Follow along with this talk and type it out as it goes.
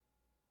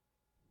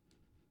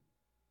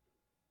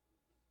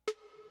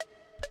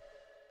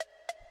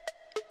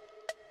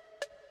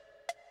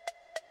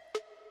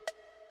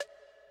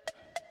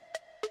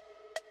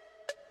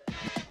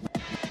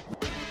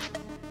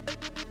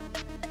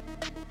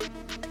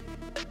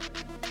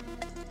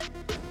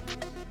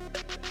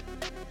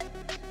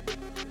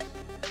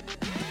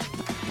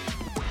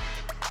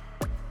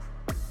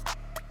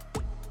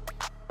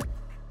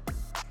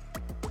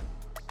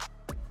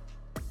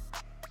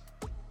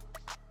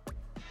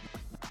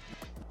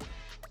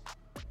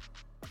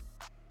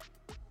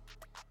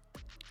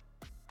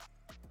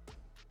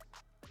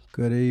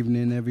Good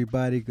evening,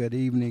 everybody. Good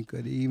evening,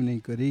 good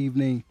evening, good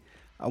evening.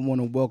 I want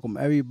to welcome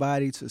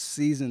everybody to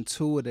season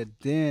two of The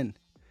Den.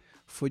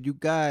 For you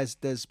guys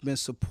that's been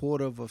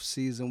supportive of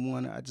season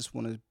one, I just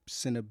want to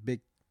send a big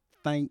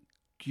thank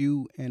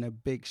you and a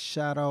big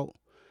shout out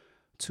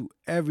to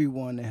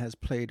everyone that has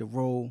played a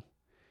role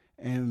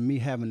in me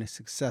having a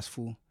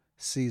successful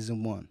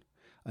season one.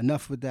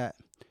 Enough with that.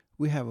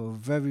 We have a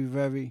very,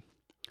 very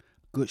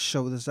good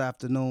show this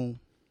afternoon.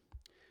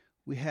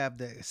 We have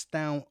the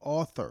astound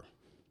author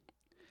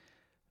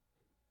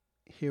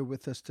here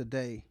with us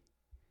today.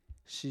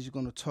 She's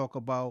going to talk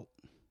about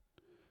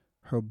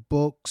her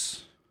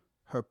books,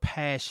 her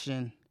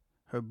passion,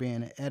 her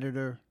being an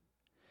editor,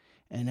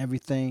 and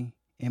everything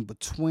in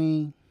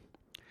between.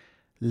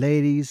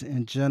 Ladies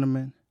and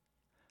gentlemen,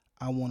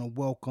 I want to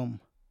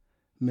welcome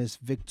Miss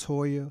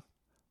Victoria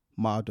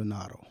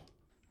Maldonado.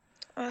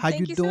 How you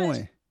Thank you so much.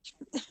 doing?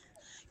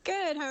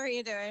 Good. How are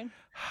you doing?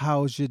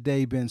 How's your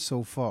day been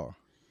so far?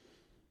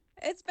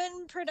 It's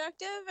been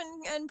productive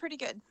and pretty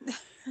good.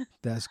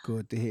 That's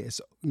good to hear.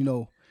 So,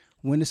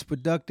 when it's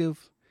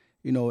productive,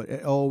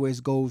 it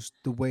always goes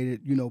the way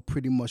that,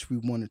 pretty much we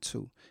want it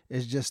to.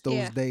 It's just those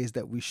Yeah, days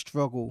that we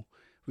struggle,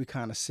 we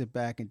kind of sit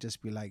back and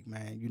just be like,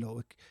 man,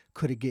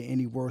 could it get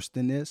any worse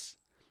than this?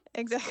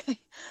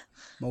 exactly.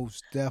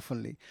 Most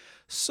definitely.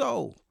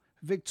 So,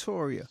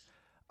 Victoria,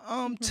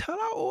 Mhm. tell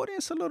our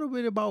audience a little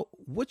bit about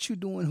what you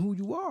do and who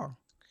you are.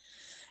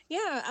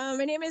 Yeah,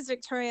 my name is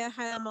Victoria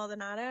Hyla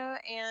Maldonado,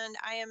 and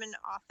I am an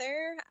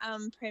author.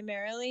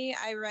 Primarily,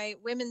 I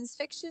write women's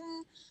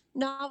fiction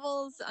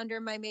novels under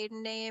my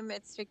maiden name.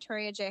 It's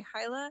Victoria J.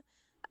 Hyla.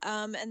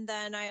 And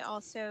then I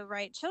also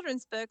write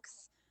children's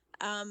books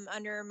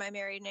under my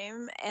married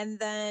name. And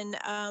then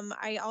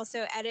I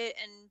also edit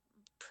and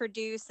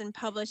produce and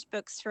publish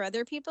books for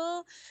other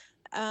people.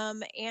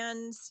 And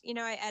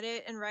I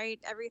edit and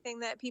write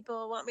everything that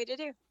people want me to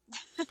do.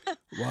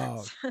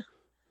 Wow. So,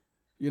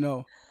 You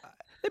know,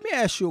 let me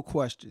ask you a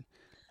question.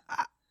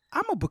 I,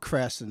 I'm a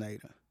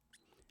procrastinator,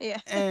 yeah.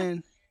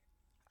 and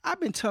I've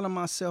been telling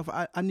myself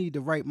I need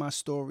to write my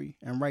story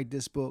and write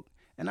this book.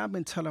 And I've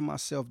been telling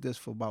myself this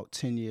for about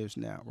 10 years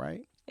now,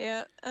 right?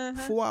 Yeah.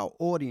 Uh-huh. For our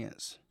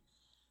audience,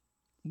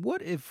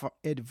 what if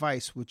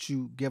advice would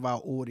you give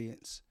our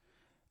audience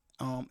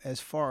as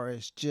far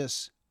as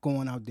just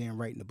going out there and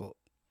writing a book?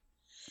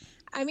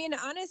 I mean,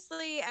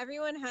 honestly,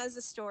 everyone has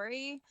a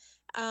story.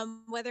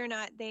 Whether or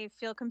not they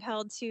feel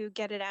compelled to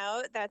get it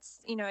out, that's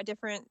a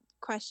different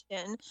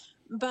question.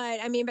 But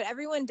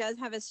everyone does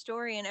have a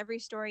story, and every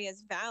story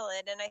is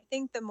valid. And I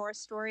think the more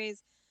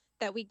stories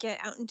that we get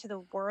out into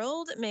the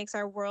world, it makes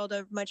our world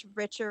a much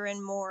richer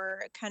and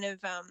more kind of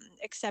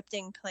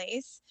accepting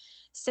place.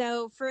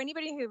 So, for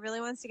anybody who really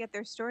wants to get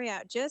their story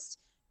out, just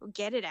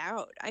get it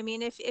out. I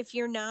mean, if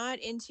you're not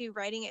into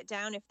writing it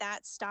down, if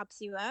that stops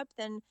you up,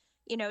 then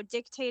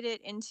dictate it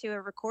into a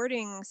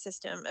recording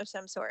system of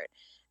some sort.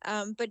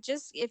 But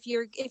just if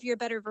you're a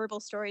better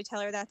verbal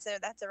storyteller, that's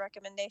a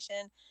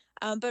recommendation.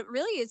 But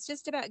really, it's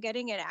just about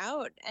getting it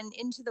out and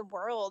into the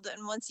world.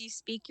 And once you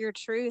speak your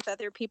truth,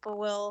 other people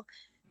will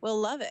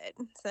love it.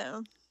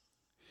 So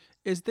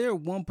Is there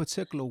one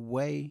particular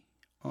way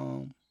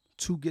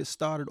to get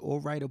started or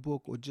write a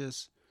book, or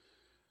just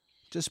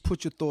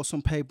put your thoughts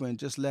on paper and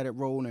just let it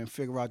roll and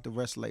figure out the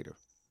rest later?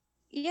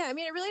 yeah, I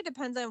mean, it really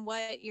depends on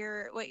what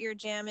your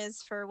jam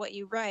is for what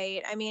you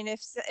write. I mean,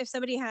 if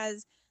somebody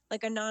has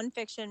like a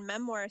nonfiction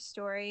memoir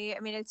story, I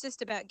mean, it's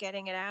just about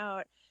getting it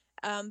out.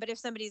 But if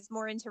somebody's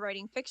more into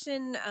writing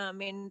fiction, I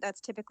mean, that's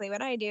typically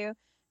what I do.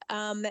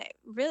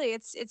 Really,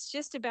 it's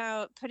just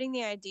about putting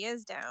the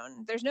ideas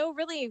down. There's no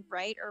really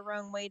right or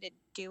wrong way to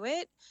do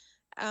it.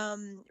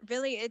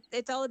 Really,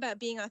 it's all about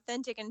being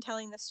authentic and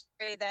telling the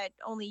story that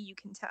only you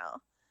can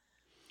tell.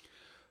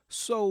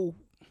 So,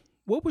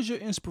 what was your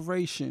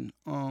inspiration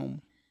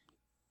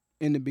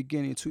in the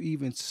beginning to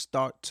even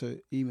start to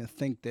even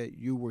think that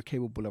you were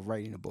capable of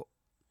writing a book?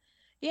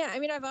 Yeah, I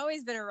mean, I've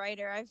always been a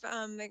writer. I've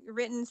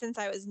written since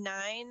I was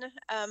 9.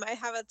 I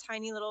have a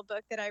tiny little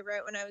book that I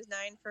wrote when I was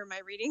 9 for my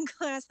reading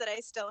class that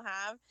I still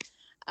have.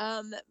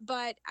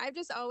 But I've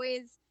just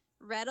always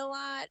read a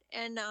lot,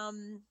 and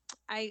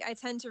I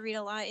tend to read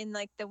a lot in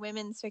like the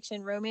women's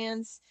fiction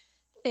romance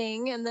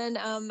thing. And then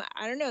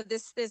I don't know,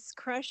 this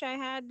crush I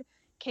had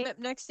came up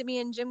next to me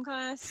in gym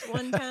class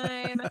one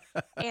time,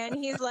 and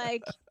he's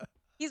like,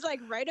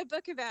 write a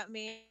book about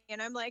me,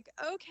 and I'm like,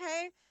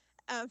 okay.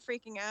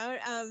 Freaking out,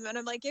 and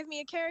I'm like, give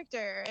me a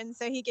character, and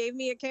so he gave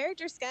me a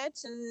character sketch,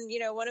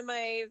 and one of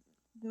my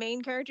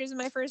main characters in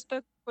my first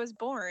book was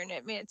born.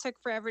 I mean, it took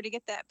forever to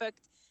get that book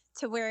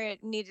to where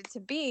it needed to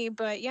be,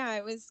 but yeah,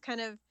 it was kind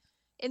of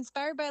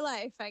inspired by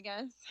life, I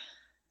guess.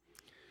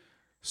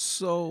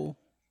 So,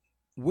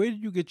 where do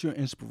you get your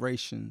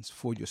inspirations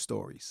for your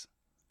stories?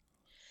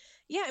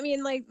 Yeah, I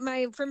mean, like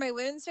for my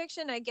women's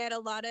fiction, I get a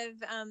lot of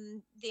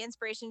the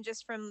inspiration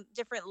just from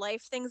different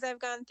life things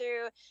I've gone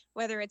through,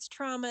 whether it's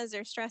traumas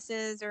or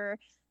stresses or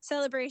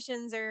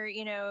celebrations or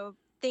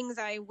things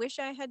I wish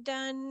I had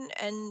done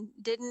and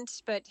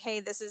didn't. But hey,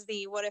 this is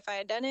the what if I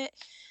had done it.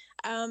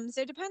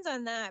 So it depends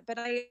on that, but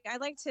I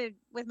like to,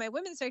 with my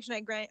women's fiction,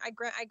 I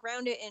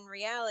ground it in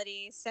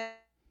reality, so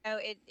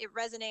it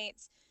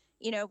resonates,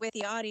 with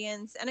the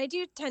audience. And I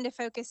do tend to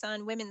focus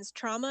on women's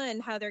trauma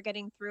and how they're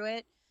getting through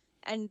it,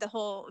 and the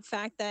whole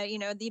fact that you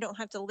don't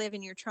have to live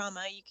in your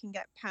trauma, you can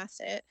get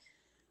past it.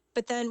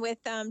 But then with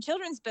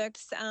children's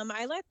books,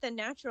 I let the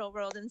natural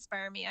world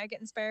inspire me. I get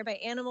inspired by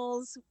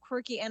animals,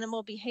 quirky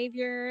animal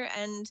behavior,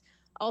 and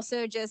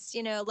also just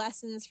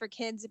lessons for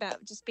kids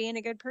about just being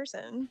a good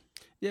person.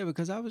 Yeah,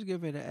 because I was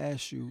getting ready to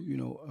ask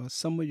you,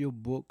 some of your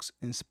books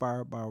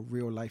inspired by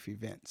real life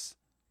events.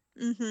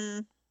 Mm-hmm.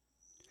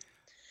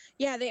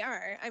 Yeah, they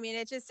are. I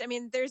mean,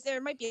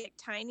 there might be like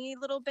tiny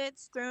little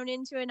bits thrown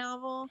into a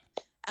novel,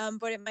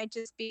 but it might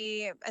just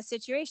be a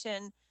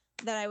situation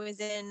that I was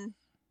in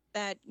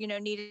that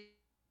needed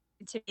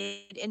to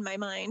be in my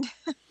mind.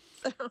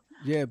 So.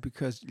 Yeah,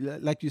 because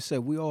like you said,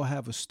 we all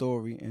have a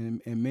story,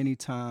 and many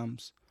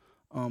times,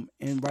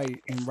 in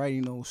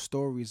writing those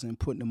stories and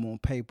putting them on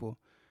paper,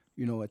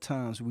 at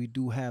times we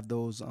do have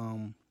those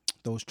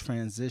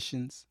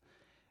transitions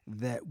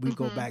that we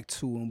go Mm-hmm. back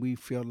to, and we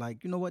feel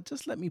like, what,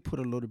 just let me put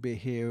a little bit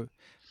here,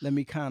 let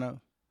me kind of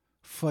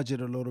fudge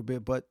it a little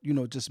bit, but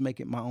just make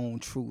it my own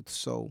truth.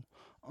 So,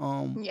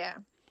 um, Yeah.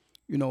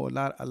 a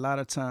lot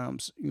of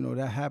times,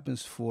 that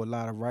happens for a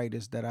lot of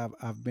writers that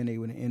I've been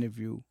able to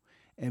interview,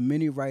 and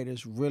many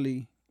writers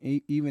really,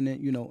 even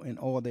in, in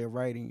all their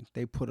writing,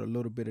 they put a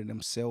little bit of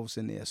themselves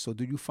in there. So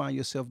do you find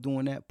yourself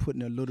doing that,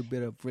 putting a little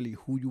bit of really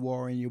who you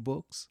are in your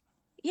books?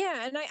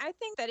 Yeah, and I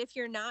think that if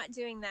you're not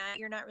doing that,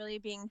 you're not really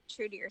being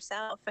true to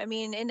yourself. I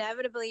mean,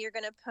 inevitably, you're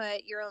going to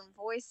put your own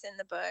voice in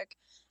the book.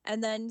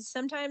 And then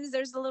sometimes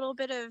there's a little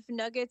bit of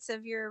nuggets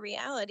of your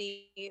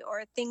reality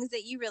or things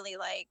that you really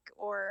like,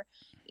 or,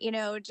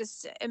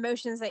 just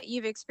emotions that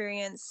you've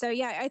experienced. So,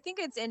 yeah, I think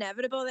it's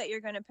inevitable that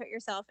you're going to put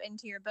yourself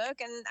into your book.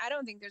 And I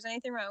don't think there's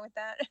anything wrong with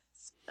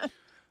that.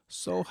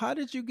 So how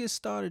did you get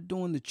started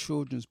doing the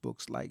children's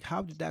books? Like,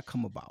 how did that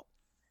come about?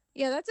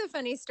 Yeah, that's a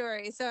funny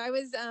story. So I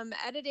was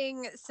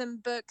editing some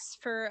books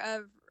for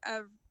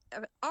a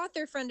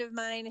author friend of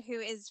mine who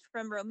is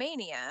from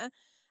Romania,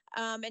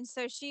 and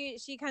so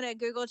she kind of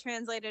Google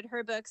translated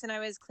her books, and I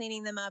was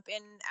cleaning them up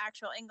in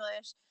actual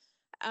English.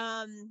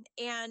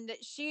 And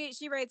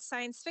she writes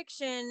science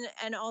fiction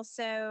and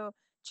also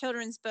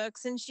children's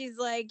books, and she's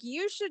like,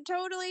 "You should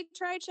totally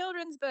try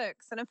children's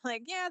books," and I'm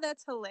like, "Yeah,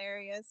 that's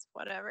hilarious,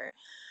 whatever."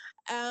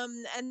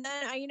 And then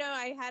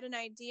I had an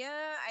idea.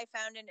 I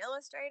found an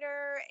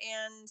illustrator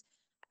and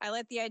I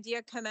let the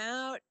idea come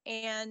out.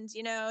 And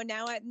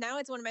now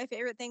it's one of my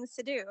favorite things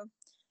to do.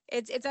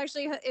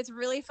 It's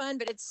really fun,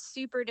 but it's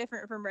super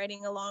different from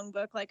writing a long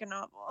book like a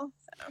novel.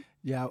 So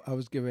Yeah, I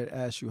was going to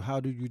ask you, how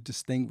do you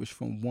distinguish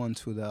from one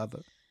to the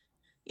other?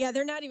 yeah,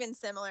 they're not even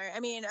similar. I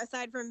mean,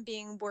 aside from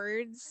being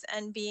words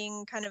and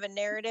being kind of a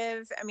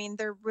narrative, I mean,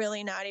 they're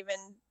really not even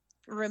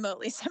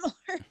remotely similar.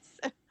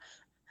 So,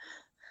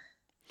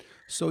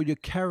 So your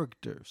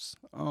characters,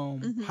 how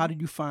mm-hmm. do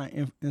you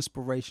find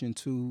inspiration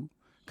to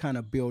kind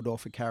of build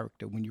off a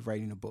character when you're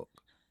writing a book?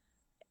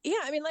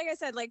 Yeah, I mean, like I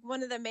said, like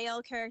one of the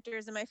male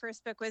characters in my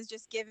first book was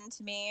just given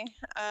to me,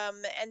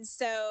 and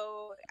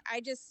so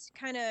I just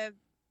kind of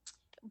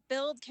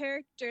build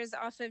characters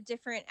off of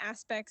different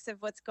aspects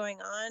of what's going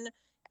on.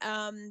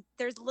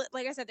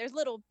 Like I said, there's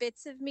little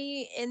bits of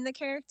me in the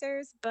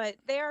characters, but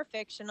they are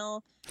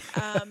fictional.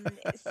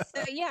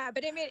 So yeah,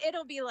 but I mean,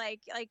 it'll be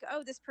like,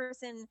 oh, this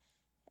person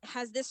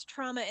has this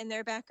trauma in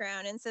their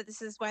background, and so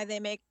this is why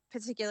they make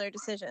particular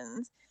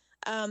decisions.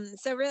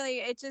 So really,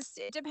 it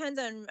depends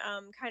on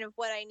kind of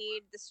what I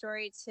need the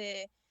story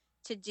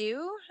to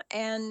do,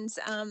 and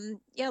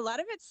yeah, a lot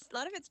of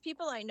it's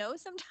people I know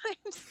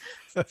sometimes.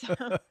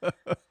 So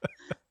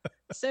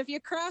so if you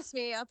cross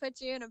me, I'll put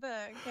you in a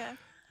book.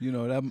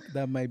 Yeah,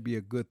 That might be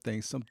a good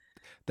thing.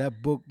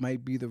 That book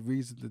might be the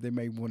reason that they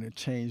may want to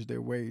change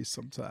their ways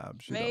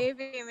sometimes.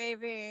 maybe.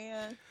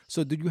 Yeah.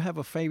 So do you have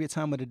a favorite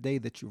time of the day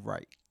that you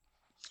write?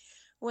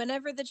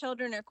 Whenever the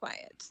children are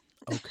quiet.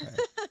 Okay.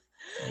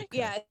 Okay.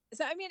 Yeah,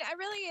 so I mean,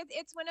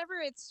 it's whenever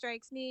it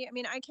strikes me. I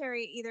mean, I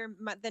carry either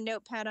the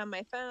notepad on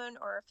my phone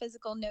or a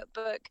physical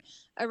notebook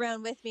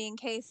around with me in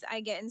case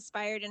I get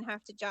inspired and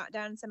have to jot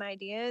down some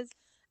ideas.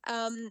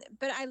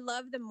 But I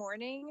love the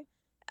morning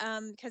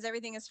because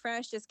everything is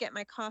fresh. Just get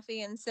my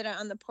coffee and sit out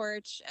on the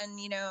porch and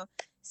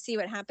see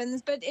what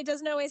happens. But it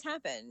doesn't always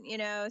happen.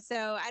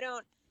 So I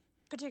don't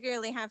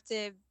particularly have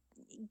to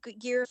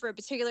gear for a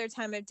particular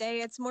time of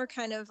day. It's more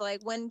kind of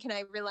like, when can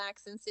I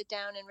relax and sit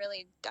down and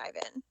really dive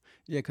in?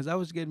 Yeah, because I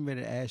was getting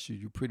ready to ask you.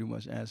 You pretty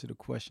much answered the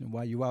question.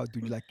 While you out,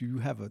 do you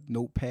have a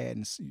notepad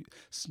and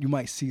you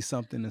might see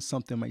something and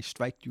something might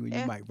strike you and you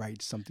Yeah. might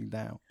write something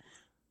down?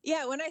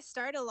 Yeah, when I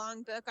start a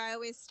long book, I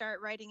always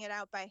start writing it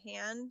out by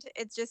hand.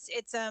 It's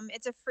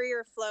a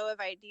freer flow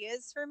of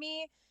ideas for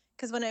me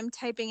because when I'm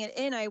typing it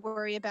in, I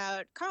worry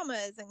about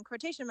commas and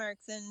quotation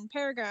marks and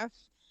paragraph,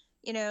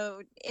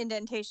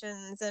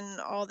 indentations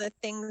and all the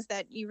things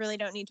that you really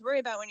don't need to worry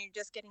about when you're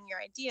just getting your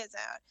ideas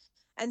out.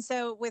 And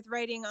so with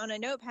writing on a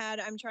notepad,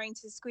 I'm trying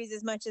to squeeze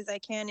as much as I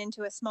can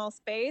into a small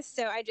space.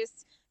 So I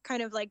just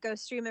kind of like go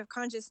stream of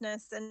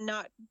consciousness and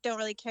not don't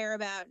really care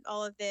about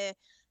all of the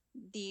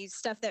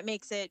stuff that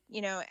makes it,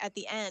 at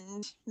the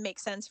end make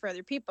sense for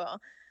other people.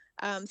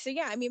 So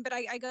yeah, I mean, but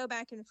I go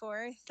back and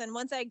forth, and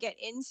once I get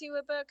into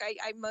a book,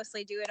 I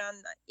mostly do it on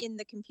in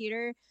the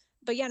computer.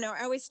 But yeah, no,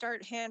 I always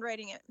start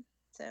handwriting it.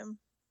 So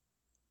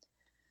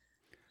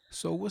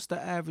So, what's the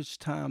average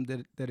time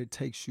that it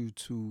takes you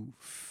to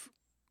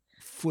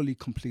fully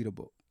complete a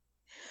book?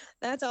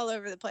 that's all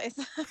over the place,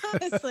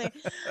 honestly.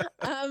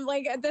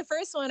 Like the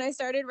first one I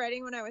started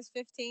writing when I was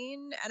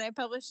 15, and I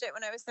published it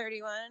when I was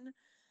 31.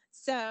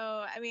 So,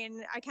 I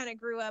mean, I kind of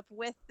grew up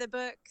with the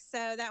book,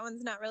 so that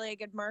one's not really a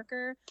good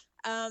marker.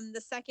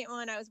 The second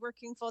one, I was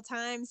working full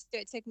time, so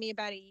it took me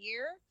about a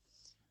year.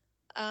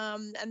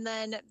 And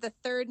then the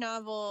third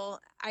novel,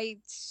 I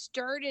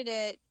started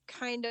it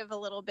kind of a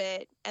little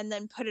bit and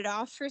then put it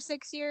off for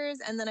 6 years,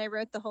 and then I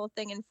wrote the whole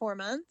thing in 4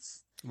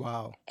 months.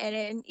 Wow.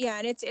 Yeah,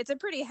 and it's a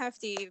pretty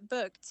hefty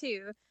book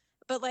too.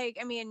 But like,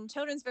 I mean,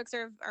 children's books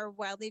are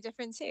wildly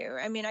different too.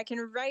 I mean, I can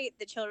write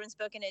the children's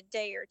book in a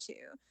day or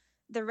two.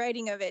 The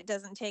writing of it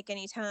doesn't take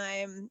any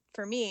time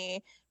for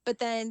me, but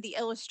then the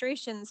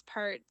illustrations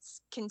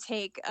parts can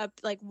take up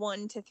like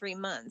 1 to 3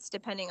 months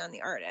depending on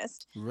the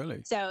artist.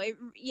 Really? So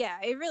yeah,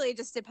 it really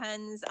just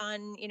depends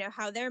on,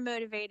 how they're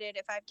motivated,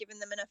 if I've given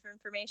them enough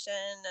information.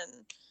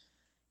 And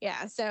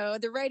yeah, so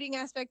the writing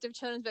aspect of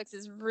children's books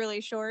is really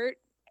short,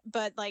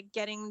 but like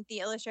getting the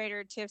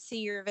illustrator to see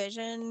your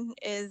vision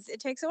it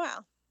takes a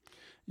while.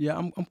 Yeah,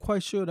 I'm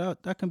quite sure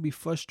that can be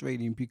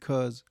frustrating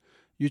because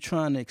you're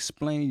trying to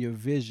explain your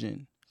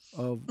vision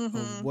of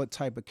Mm-hmm. what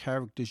type of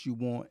characters you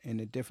want and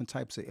the different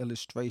types of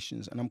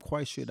illustrations, and I'm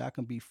quite sure that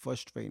can be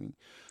frustrating.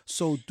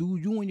 So, do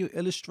you and your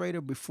illustrator,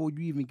 before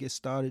you even get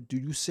started, do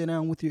you sit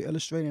down with your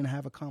illustrator and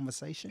have a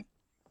conversation?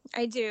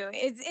 I do.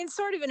 It's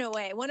sort of in a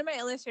way. One of my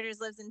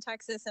illustrators lives in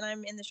Texas, and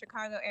I'm in the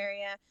Chicago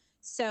area,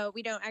 so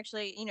we don't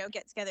actually,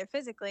 get together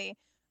physically.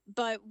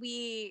 But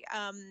we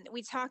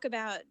talk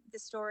about the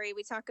story.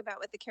 We talk about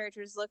what the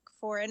characters look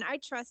for, and I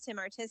trust him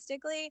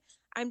artistically.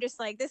 I'm just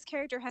like, this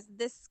character has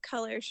this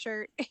color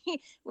shirt,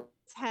 with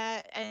this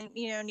hat, and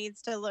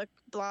needs to look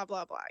blah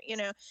blah blah.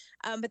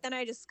 But then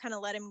I just kind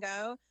of let him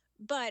go.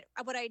 But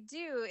what I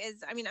do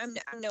is, I mean, I'm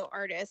no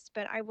artist,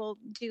 but I will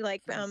do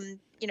like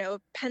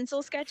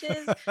pencil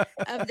sketches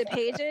of the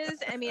pages.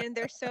 I mean,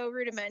 they're so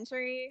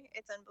rudimentary,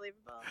 it's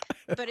unbelievable.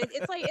 But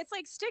it's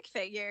like stick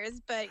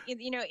figures, but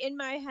in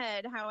my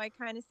head, how I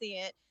kind of see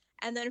it.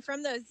 And then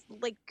from those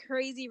like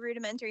crazy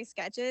rudimentary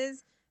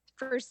sketches,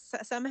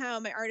 somehow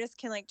my artist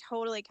can like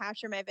totally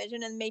capture my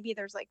vision, and maybe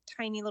there's like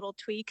tiny little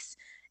tweaks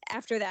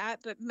after that,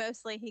 but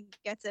mostly he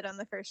gets it on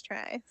the first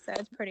try. So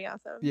it's pretty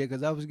awesome. Yeah,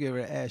 because I was getting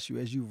ready to ask you,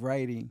 as you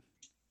writing,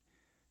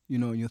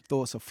 your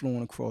thoughts are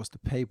flowing across the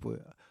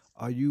paper.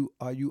 Are you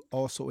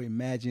also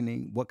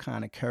imagining what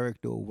kind of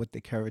character or what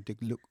the character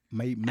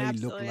may look like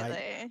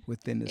Absolutely.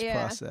 within this Yeah.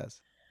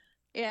 process?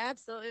 Yeah,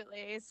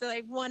 absolutely. So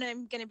like one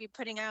I'm going to be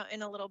putting out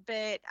in a little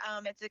bit.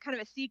 It's a kind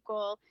of a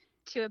sequel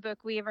to a book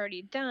we have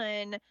already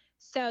done.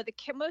 So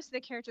most of the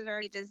characters are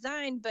already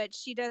designed, but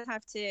she does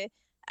have to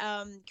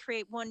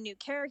create one new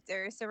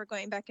character. So we're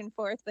going back and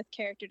forth with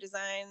character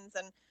designs,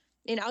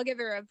 and I'll give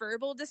her a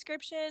verbal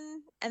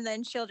description, and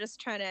then she'll just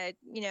try to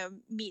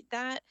meet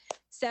that.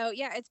 So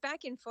yeah, it's back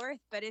and forth,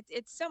 but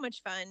it's so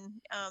much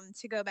fun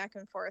to go back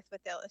and forth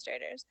with the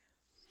illustrators.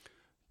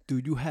 Do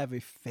you have a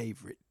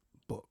favorite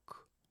book?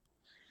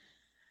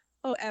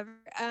 Oh, ever.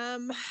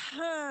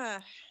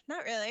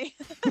 Not really.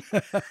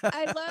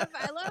 I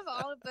love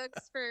all the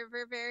books for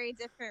very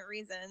different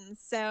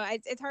reasons. So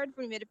it's hard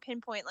for me to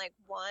pinpoint like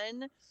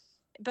one.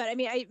 But I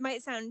mean, it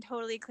might sound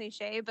totally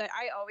cliche, but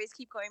I always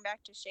keep going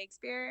back to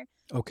Shakespeare,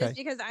 just Okay.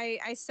 because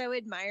I so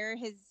admire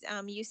his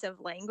use of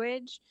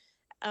language,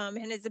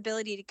 and his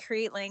ability to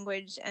create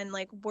language and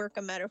like work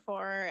a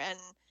metaphor, and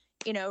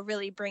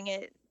really bring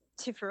it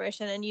to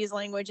fruition and use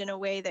language in a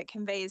way that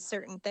conveys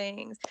certain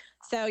things.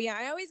 So yeah,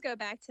 I always go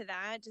back to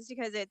that just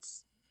because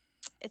it's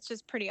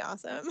just pretty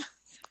awesome.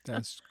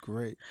 That's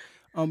great.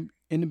 In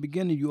the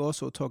beginning, you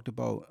also talked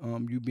about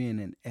you being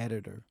an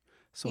editor.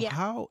 So, Yeah.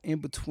 how in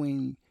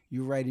between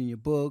you writing your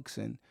books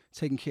and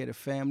taking care of the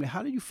family,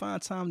 how do you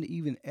find time to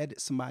even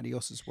edit somebody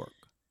else's work?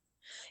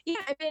 Yeah,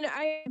 I mean,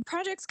 I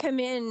projects come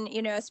in,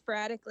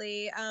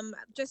 sporadically.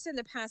 Just in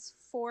the past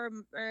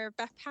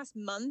past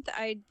month,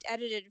 I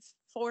edited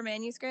 4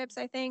 manuscripts,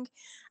 I think.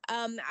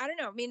 I don't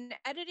know. I mean,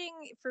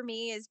 editing for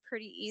me is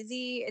pretty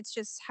easy. It's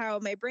just how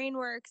my brain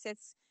works.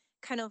 It's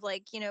kind of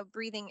like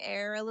breathing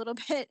air a little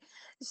bit.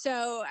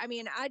 So I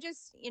mean, I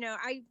just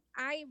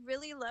I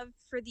really love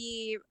for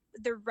the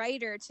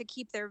writer to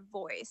keep their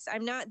voice.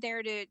 I'm not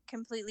there to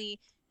completely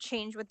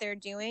change what they're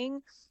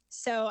doing.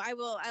 So I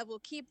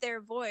will keep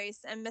their voice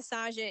and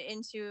massage it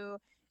into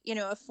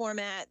a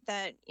format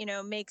that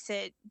makes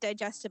it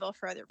digestible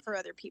for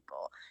other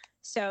people.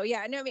 So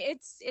yeah, no, I mean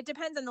it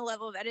depends on the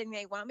level of editing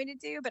they want me to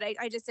do. But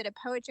I just did a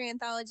poetry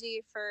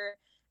anthology for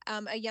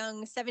a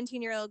young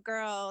 17-year-old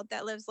girl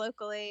that lives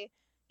locally.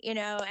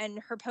 and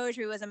her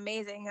poetry was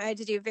amazing. I had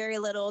to do very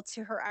little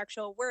to her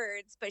actual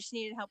words, but she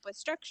needed help with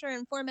structure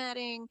and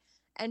formatting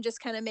and just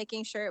kind of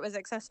making sure it was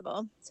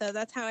accessible. So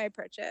that's how I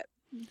approach it.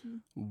 Mm-hmm.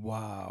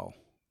 Wow,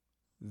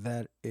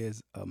 that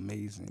is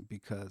amazing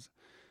because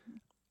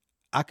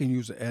I can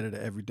use an editor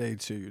every day to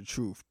tell you the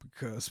truth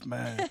because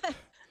man,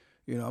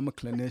 I'm a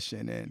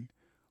clinician and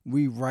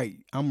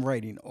I'm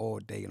writing all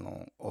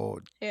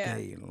Yeah.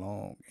 day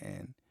long.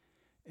 And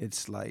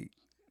it's like,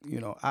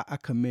 I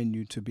commend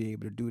you to be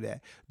able to do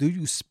that. Do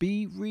you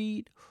speed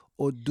read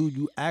or do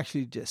you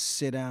actually just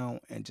sit down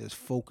and just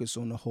focus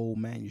on the whole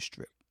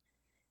manuscript?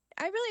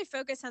 I really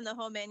focus on the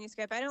whole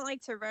manuscript. I don't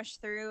like to rush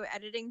through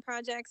editing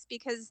projects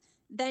because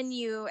then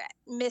you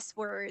miss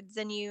words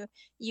and you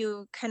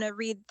kind of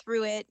read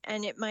through it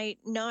and it might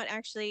not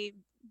actually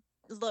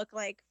look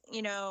like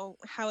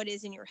how it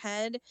is in your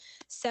head.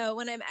 So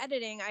when I'm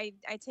editing, I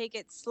take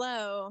it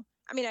slow.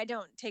 I mean, I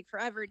don't take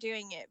forever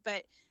doing it,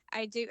 but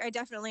I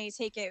definitely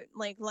take it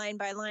like line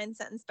by line,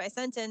 sentence by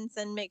sentence,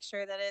 and make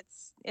sure that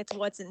it's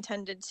what's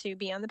intended to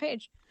be on the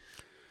page.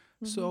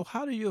 Mm-hmm. So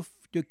how do your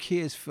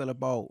kids feel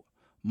about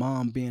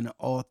mom being an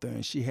author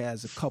and she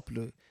has a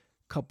couple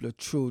of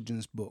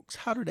children's books?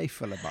 How do they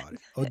feel about it?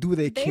 Or do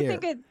they They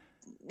think care? it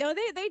No,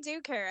 they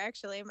do care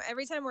actually.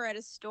 Every time we're at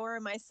a store,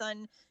 my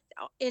son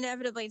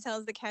inevitably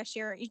tells the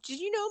cashier, "Did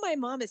you know my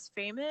mom is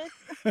famous?"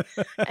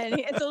 And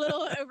it's a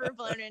little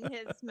overblown in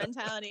his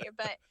mentality,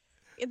 but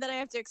then I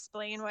have to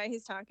explain why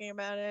he's talking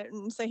about it,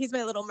 and so he's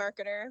my little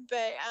marketer.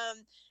 But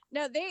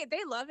no, they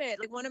love it.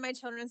 Like one of my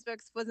children's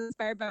books was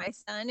inspired by my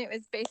son. It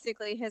was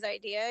basically his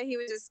idea. He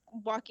was just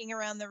walking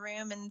around the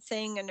room and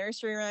saying a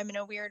nursery rhyme in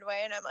a weird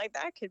way, and I'm like,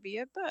 that could be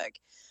a book.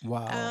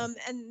 Wow.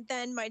 And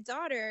then my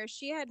daughter,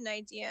 she had an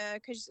idea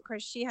because, of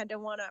course, she had to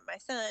one up my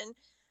son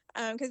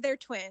because they're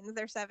twins.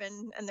 They're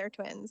 7 and they're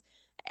twins.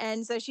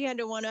 And so she had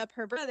to one up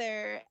her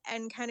brother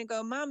and kind of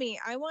go, Mommy,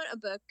 I want a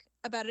book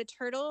about a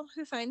turtle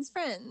who finds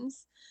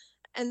friends.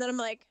 And then I'm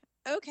like,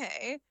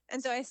 okay.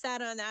 And so I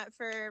sat on that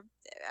for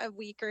a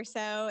week or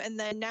so. And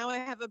then now I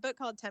have a book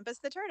called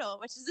Tempest the Turtle,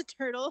 which is a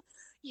turtle,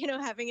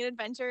 having an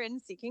adventure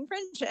and seeking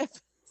friendship.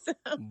 So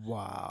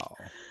Wow.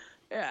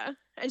 yeah.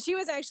 And she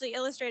was actually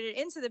illustrated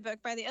into the book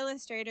by the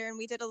illustrator, and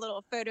we did a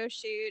little photo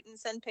shoot and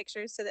send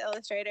pictures to the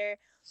illustrator.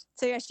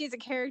 So yeah, she's a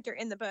character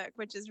in the book,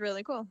 which is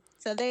really cool.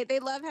 So they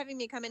love having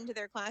me come into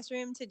their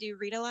classroom to do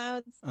read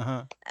alouds,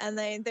 Uh-huh. and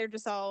they're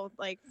just all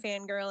like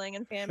fangirling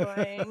and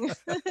fanboying.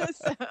 So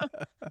it's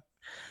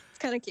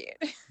kind of cute.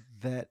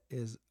 That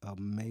is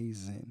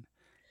amazing.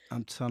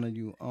 I'm telling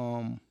you,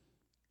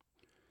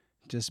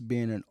 just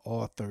being an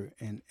author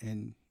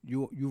and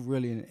you're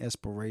really an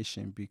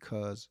inspiration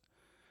because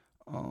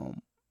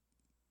um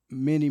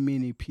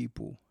many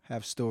people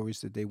have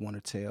stories that they want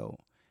to tell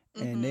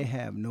and they Mm-hmm.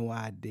 have no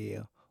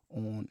idea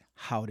on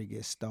how to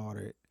get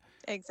started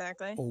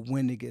Exactly. or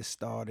when to get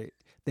started.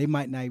 They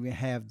might not even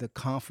have the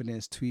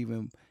confidence to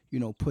even,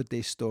 put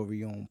their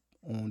story on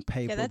Yeah,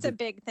 paper. that's a But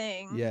big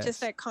thing. Just yes.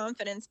 that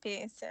confidence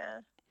piece. Yeah.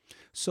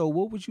 So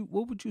what would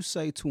you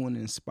say to an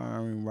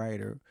inspiring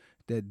writer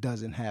that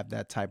doesn't have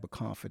that type of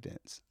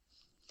confidence?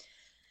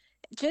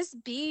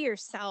 Just be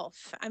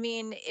yourself. I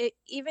mean,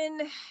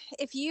 even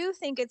if you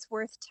think it's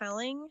worth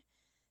telling,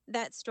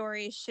 that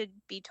story should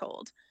be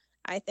told,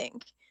 I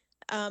think.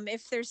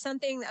 If there's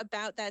something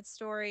about that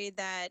story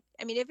that,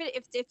 I mean, if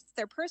it's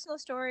their personal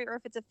story or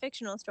if it's a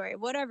fictional story,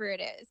 whatever it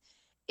is,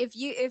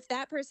 if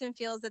that person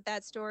feels that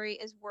that story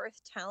is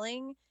worth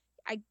telling,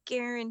 I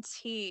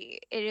guarantee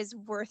it is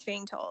worth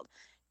being told.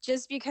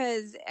 Just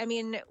because, I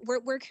mean,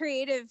 we're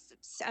creative,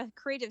 a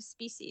creative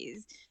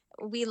species.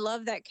 We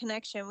love that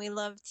connection. We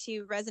love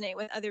to resonate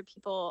with other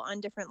people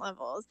on different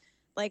levels.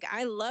 Like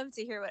I love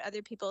to hear what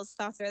other people's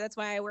thoughts are. That's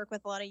why I work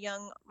with a lot of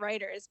young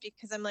writers,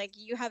 because I'm like,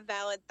 you have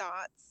valid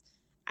thoughts.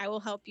 I will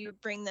help you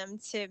bring them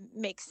to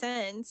make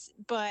sense,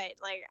 but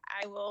like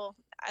I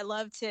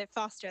love to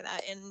foster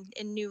that in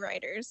new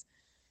writers.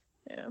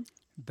 Yeah.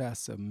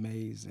 That's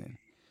amazing.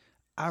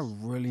 I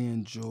really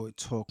enjoyed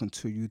talking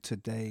to you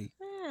today.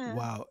 Yeah.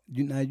 Wow,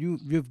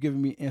 you've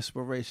given me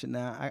inspiration.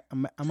 Now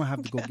I'm gonna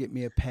have to go get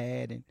me a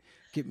pad and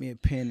get me a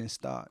pen and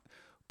start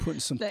putting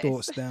some Nice.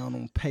 thoughts down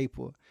on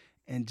paper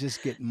and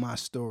just getting my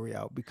story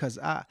out because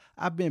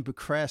I've been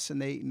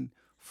procrastinating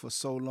for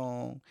so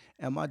long,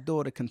 and my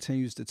daughter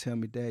continues to tell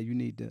me, Dad, you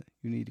need to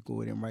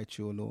go ahead and write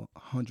your little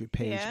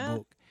 100-page Yeah.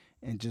 book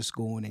and just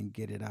go in and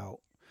get it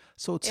out.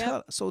 So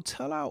Yep.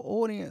 tell our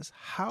audience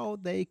how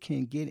they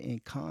can get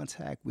in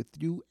contact with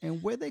you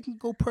and where they can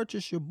go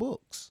purchase your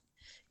books.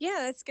 Yeah,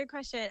 that's a good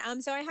question.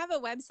 So I have a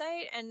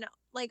website, and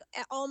like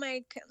all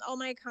my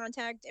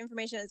contact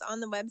information is on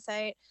the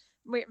website,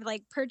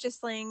 like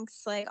purchase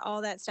links, like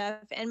all that stuff.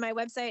 And my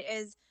website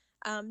is,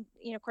 of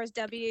course,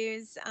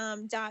 W's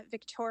dot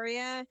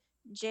Victoria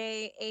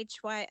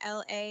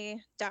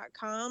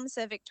JHYLA.com.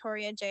 So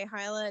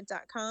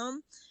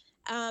VictoriaJHyla.com.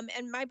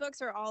 And my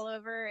books are all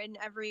over in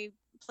every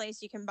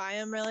place you can buy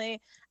them, really.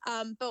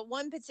 But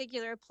one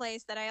particular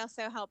place that I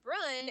also help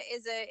run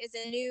is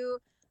a new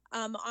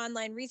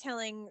online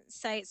retailing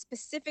site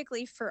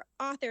specifically for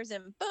authors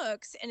and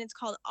books, and it's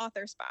called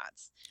Author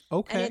Spots,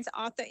 and Okay.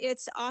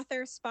 it's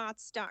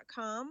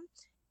authorspots.com.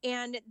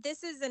 And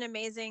this is an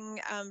amazing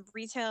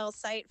retail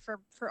site for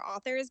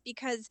authors,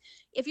 because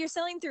if you're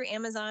selling through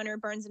Amazon or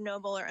Barnes and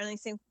Noble or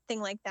anything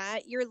like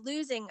that, you're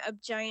losing a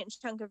giant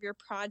chunk of your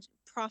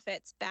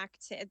profits back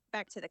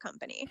to the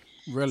company.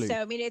 So Really?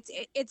 I mean,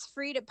 it's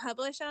free to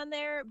publish on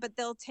there, but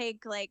they'll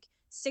take like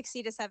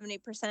 60 to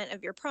 70%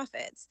 of your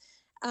profits.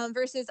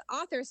 Versus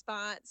Author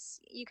Spots,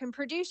 you can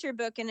produce your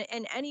book in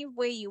any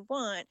way you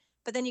want,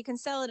 but then you can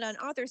sell it on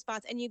Author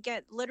Spots and you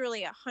get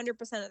literally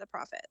 100% of the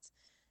profits.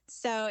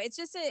 So it's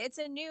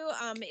a new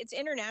it's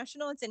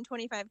international. It's in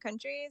 25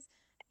 countries,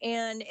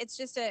 and it's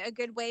just a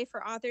good way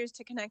for authors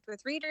to connect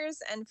with readers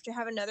and to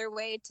have another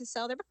way to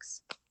sell their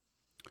books.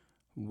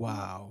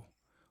 Wow.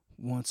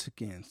 Once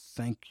again,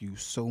 thank you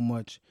so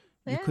much.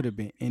 You Yeah. could have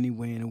been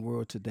anywhere in the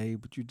world today,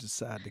 but you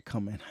decided to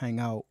come and hang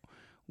out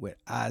with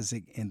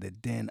Isaac in the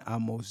den. I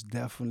most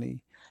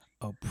definitely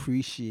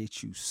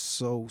appreciate you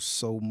so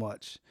so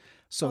much.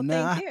 So Well,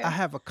 now thank I you.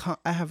 have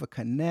I have a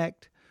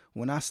connect.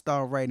 When I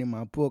start writing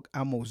my book,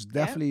 I most Yep.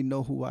 definitely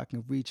know who I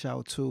can reach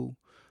out to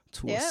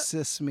Yep.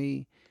 assist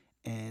me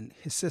and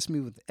assist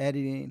me with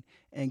editing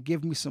and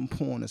give me some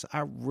pointers. I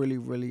really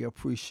really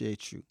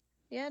appreciate you.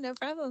 Yeah. No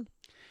problem.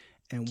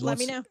 And Let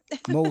me once know.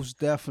 most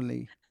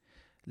definitely,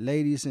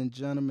 ladies and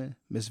gentlemen,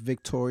 Miss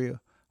Victoria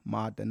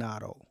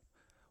Maldonado.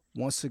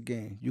 Once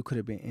again, you could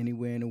have been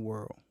anywhere in the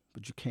world,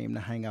 but you came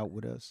to hang out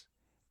with us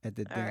at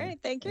the All den, right.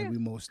 Thank and you. we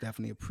most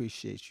definitely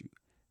appreciate you.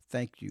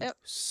 Thank you Yep.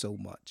 so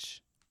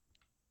much.